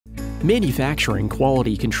Manufacturing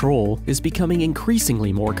quality control is becoming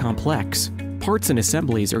increasingly more complex. Parts and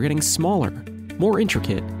assemblies are getting smaller, more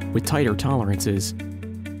intricate, with tighter tolerances.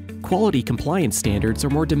 Quality compliance standards are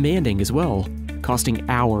more demanding as well, costing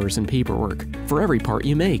hours in paperwork for every part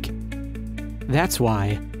you make. That's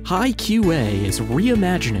why High QA is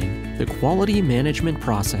reimagining the quality management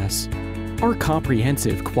process. Our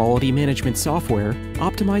comprehensive quality management software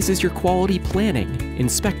optimizes your quality planning,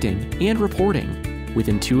 inspecting, and reporting with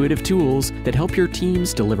intuitive tools that help your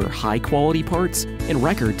teams deliver high-quality parts in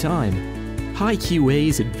record time. High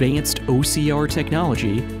QA's advanced OCR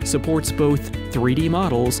technology supports both 3D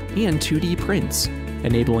models and 2D prints,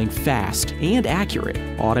 enabling fast and accurate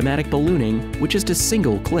automatic ballooning with just a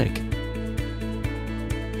single click.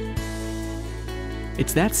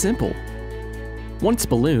 It's that simple. Once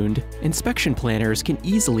ballooned, inspection planners can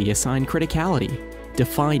easily assign criticality,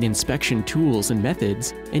 define inspection tools and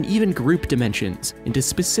methods, and even group dimensions into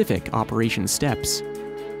specific operation steps.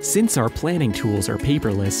 Since our planning tools are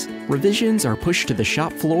paperless, revisions are pushed to the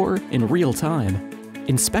shop floor in real time.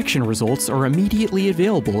 Inspection results are immediately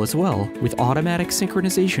available as well, with automatic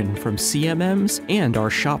synchronization from CMMs and our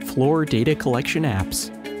shop floor data collection apps.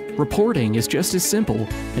 Reporting is just as simple.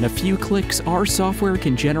 In a few clicks, our software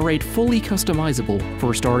can generate fully customizable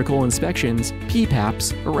first article inspections,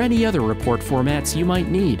 PPAPs, or any other report formats you might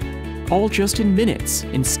need, all just in minutes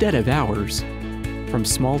instead of hours. From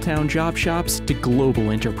small-town job shops to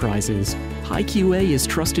global enterprises, High QA is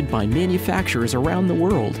trusted by manufacturers around the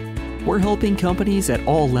world. We're helping companies at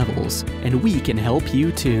all levels, and we can help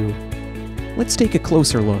you too. Let's take a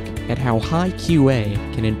closer look at how High QA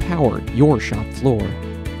can empower your shop floor.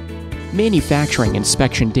 Manufacturing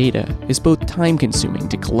inspection data is both time-consuming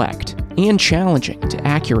to collect and challenging to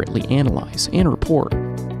accurately analyze and report.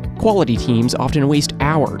 Quality teams often waste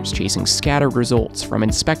hours chasing scattered results from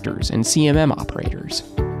inspectors and CMM operators.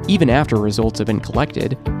 Even after results have been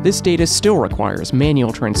collected, this data still requires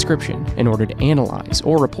manual transcription in order to analyze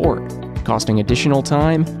or report, costing additional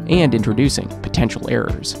time and introducing potential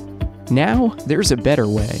errors. Now, there's a better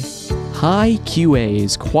way. High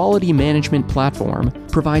QA's quality management platform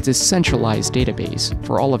provides a centralized database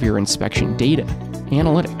for all of your inspection data,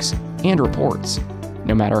 analytics, and reports,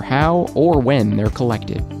 no matter how or when they're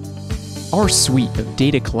collected. Our suite of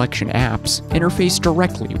data collection apps interface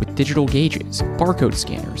directly with digital gauges, barcode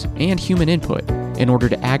scanners, and human input in order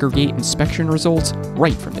to aggregate inspection results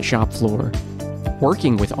right from the shop floor.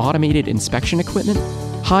 Working with automated inspection equipment,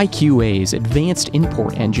 High QA's advanced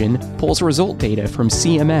import engine pulls result data from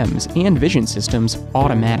CMMs and vision systems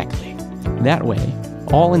automatically. That way,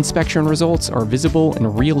 all inspection results are visible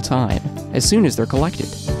in real time as soon as they're collected.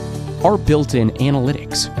 Our built-in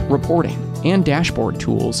analytics, reporting, and dashboard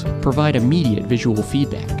tools provide immediate visual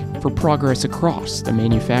feedback for progress across the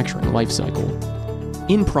manufacturing lifecycle.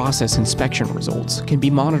 In-process inspection results can be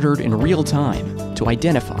monitored in real time to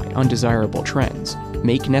identify undesirable trends,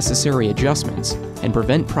 make necessary adjustments, and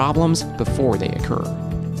prevent problems before they occur.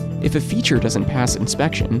 If a feature doesn't pass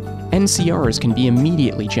inspection, NCRs can be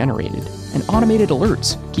immediately generated, and automated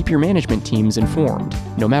alerts keep your management teams informed,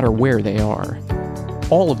 no matter where they are.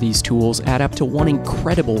 All of these tools add up to one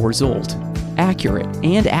incredible result: accurate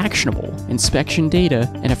and actionable inspection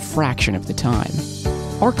data in a fraction of the time.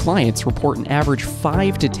 Our clients report an average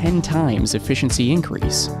 5 to 10 times efficiency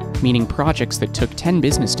increase, meaning projects that took 10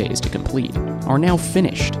 business days to complete are now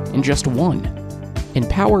finished in just 1.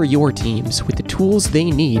 Empower your teams with the tools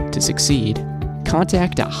they need to succeed.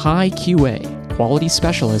 Contact a High QA quality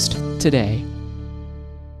specialist today.